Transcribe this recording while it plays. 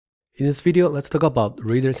In this video, let's talk about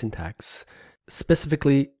Razor syntax,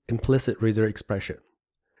 specifically implicit Razor expression.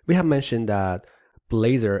 We have mentioned that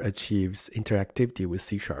Blazor achieves interactivity with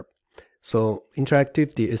C#. So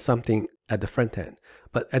interactivity is something at the front end,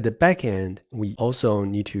 but at the back end, we also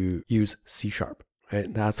need to use C#,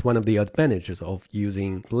 right? That's one of the advantages of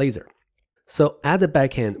using Blazor. So at the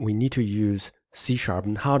back end, we need to use C#.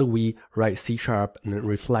 And how do we write C# and then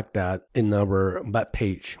reflect that in our web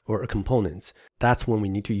page or components? That's when we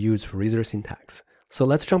need to use Razor syntax. So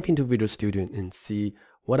let's jump into Visual Studio and see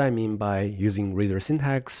what I mean by using Razor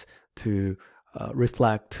syntax to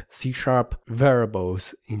reflect C#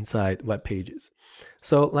 variables inside web pages.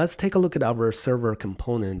 So let's take a look at our server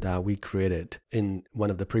component that we created in one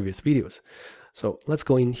of the previous videos. So let's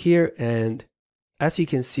go in here, and as you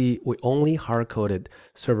can see, we only hard-coded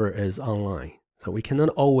server is online. So we cannot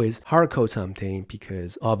always hard-code something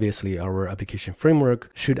because obviously our application framework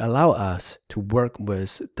should allow us to work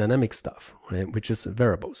with dynamic stuff, right? Which is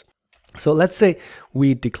variables. So let's say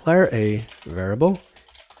we declare a variable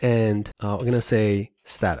and we're going to say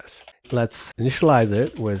status. Let's initialize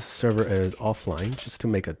it with server is offline just to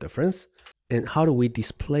make a difference. And how do we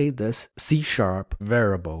display this C#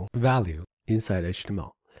 variable value inside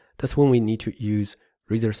HTML? That's when we need to use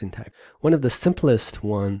Razor syntax. One of the simplest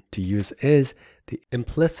one to use is the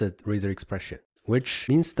implicit Razor expression, which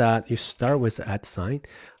means that you start with the @ sign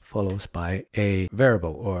followed by a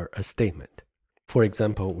variable or a statement. For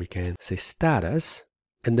example, we can say status,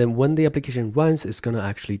 and then when the application runs, it's going to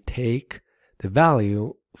actually take the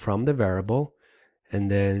value from the variable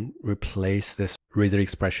and then replace this Razor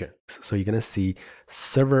expression. So you're going to see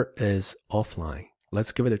server is offline.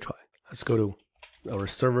 Let's give it a try. Let's go to our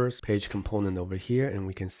servers page component over here, and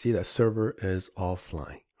we can see that server is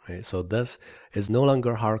offline, right? So this is no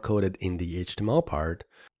longer hard-coded in the HTML part.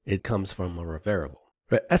 It comes from our variable,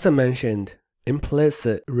 right? As I mentioned,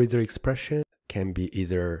 implicit Razor expression can be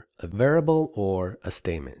either a variable or a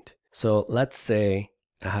statement. So let's say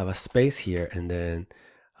I have a space here, and then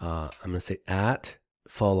I'm going to say @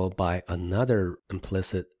 followed by another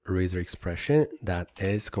implicit Razor expression that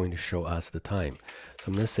is going to show us the time. So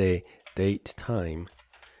I'm going to say date time,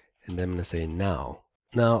 and then I'm going to say now.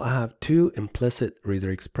 Now I have two implicit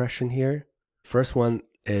Razor expression here. First one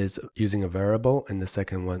is using a variable, and the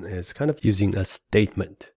second one is kind of using a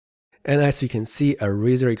statement. And as you can see, a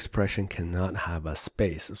Razor expression cannot have a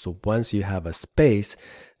space. So once you have a space,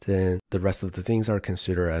 then the rest of the things are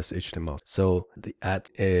considered as HTML. So the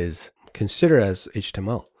 @ is considered as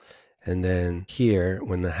HTML. And then here,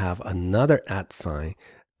 when I have another @ sign,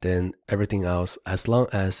 then everything else, as long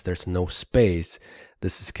as there's no space,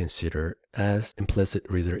 this is considered as implicit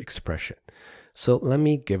Razor expression. So let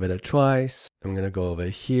me give it a try. I'm going to go over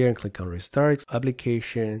here and click on Restart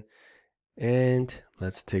Application. And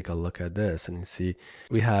let's take a look at this, and you see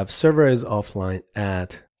we have server is offline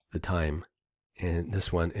at the time, and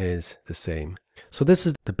this one is the same. So this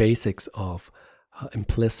is the basics of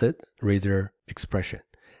implicit Razor expression.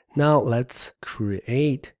 Now let's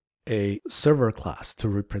create a server class to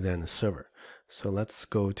represent a server. So let's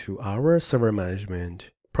go to our server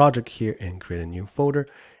management project here and create a new folder,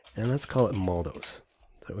 and let's call it models.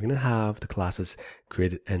 So we're going to have the classes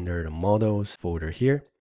created under the models folder here,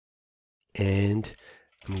 and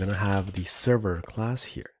I'm going to have the server class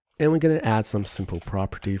here. And we're going to add some simple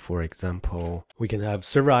property. For example, we can have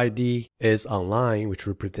server ID is online, which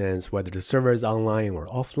represents whether the server is online or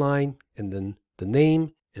offline, and then the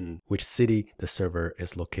name in which city the server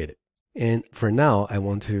is located. And for now, I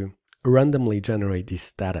want to randomly generate the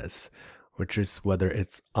status, which is whether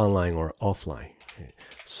it's online or offline. Okay.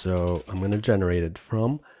 So I'm going to generate it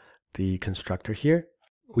from the constructor here.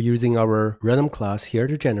 We're using our random class here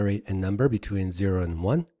to generate a number between 0 and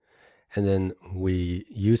 1. And then we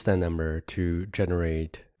use that number to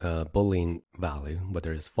generate a Boolean value,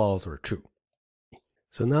 whether it's false or true.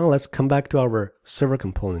 So now let's come back to our server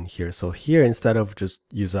component here. So here, instead of just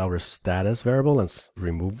use our status variable, let's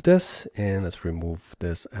remove this, and let's remove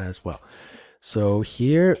this as well. So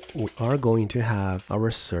here we are going to have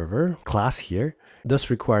our server class here. This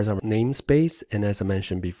requires our namespace, and as I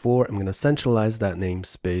mentioned before, I'm going to centralize that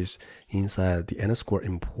namespace inside the underscore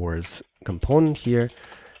imports component here.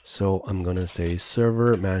 So I'm going to say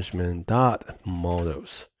server management dot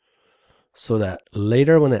models, so that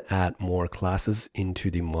later when I add more classes into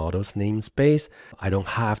the models namespace, I don't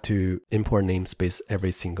have to import namespace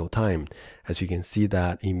every single time. As you can see,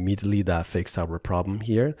 that immediately that fixed our problem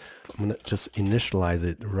here. I'm going to just initialize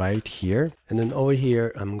it right here. And then over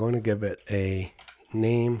here, I'm going to give it a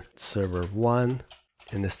name server 1,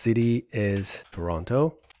 and the city is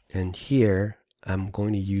Toronto. And here I'm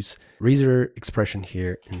going to use Razor expression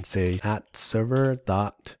here and say at server.name,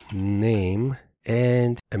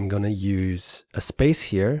 and I'm going to use a space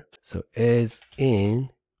here. So is in,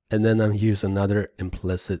 and then I'm use another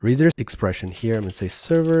implicit Razor expression here. I'm going to say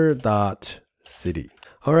server.city.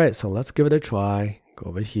 All right, so let's give it a try. Go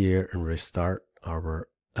over here and restart our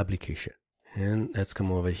application. And let's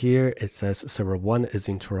come over here. It says server 1 is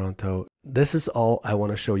in Toronto. This is all I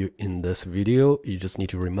want to show you in this video. You just need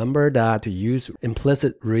to remember that to use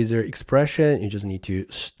implicit Razor expression, you just need to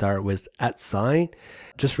start with @sign.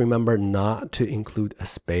 Just remember not to include a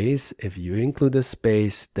space. If you include a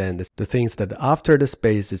space, then the things that after the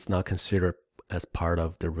space is not considered as part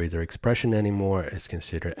of the Razor expression anymore. It's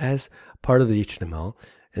considered as part of the HTML.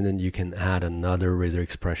 And then you can add another Razor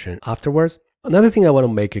expression afterwards. Another thing I want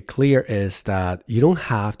to make it clear is that you don't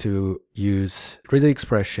have to use Razor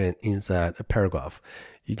expression inside a paragraph.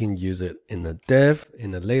 You can use it in a div,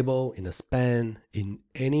 in a label, in a span, in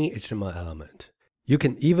any HTML element. You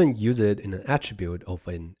can even use it in an attribute of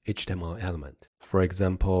an HTML element. For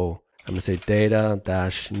example, I'm going to say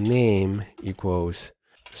data-name equals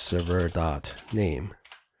server.name.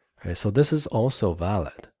 Right, so this is also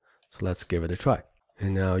valid. So let's give it a try.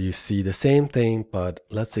 And now you see the same thing, but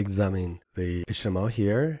let's examine the HTML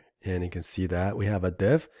here. And you can see that we have a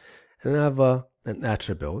div and I have an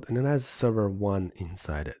attribute, and it has server 1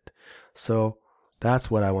 inside it. So that's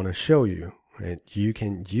what I want to show you, right? You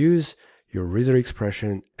can use your Razor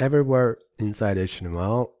expression everywhere inside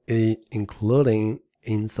HTML, including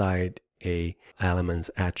inside a elements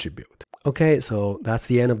attribute. Okay, so that's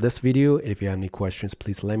the end of this video. If you have any questions,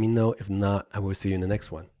 please let me know. If not, I will see you in the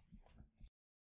next one.